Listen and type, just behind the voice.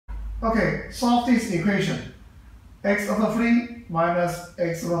Okay, solve this equation. X over 3 minus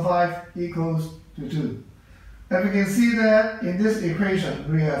x over 5 equals to 2. And we can see that in this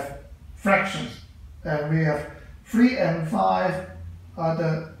equation we have fractions. And we have 3 and 5 are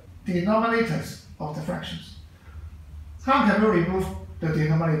the denominators of the fractions. How can we remove the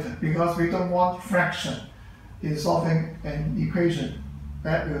denominator? Because we don't want fraction in solving an equation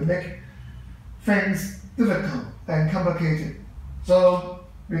that will make things difficult and complicated. So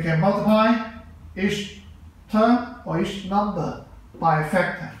we can multiply each term or each number by a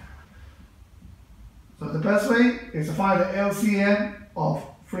factor. So the best way is to find the LCM of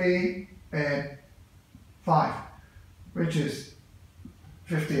 3 and 5, which is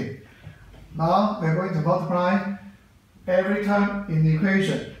 15. Now we're going to multiply every term in the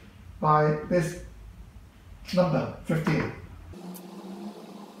equation by this number, 15.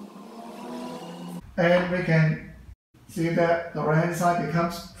 And we can see that the right hand side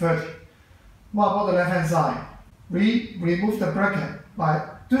becomes 30. What about the left hand side? We remove the bracket by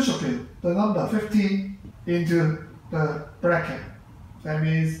distribute the number 15 into the bracket. That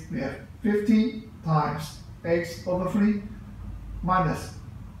means we have 15 times x over 3 minus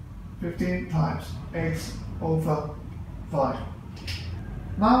 15 times x over 5.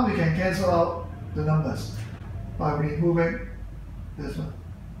 Now we can cancel out the numbers by removing this one.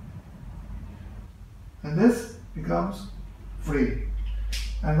 And this becomes 3.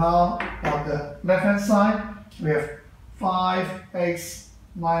 And now on the left hand side, we have 5x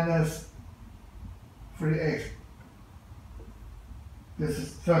minus 3x. This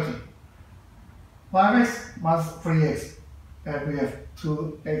is 30. 5x minus 3x. And we have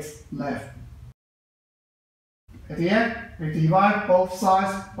 2x left. At the end, we divide both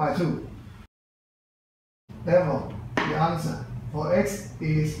sides by 2. Therefore, the answer for x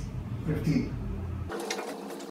is 15.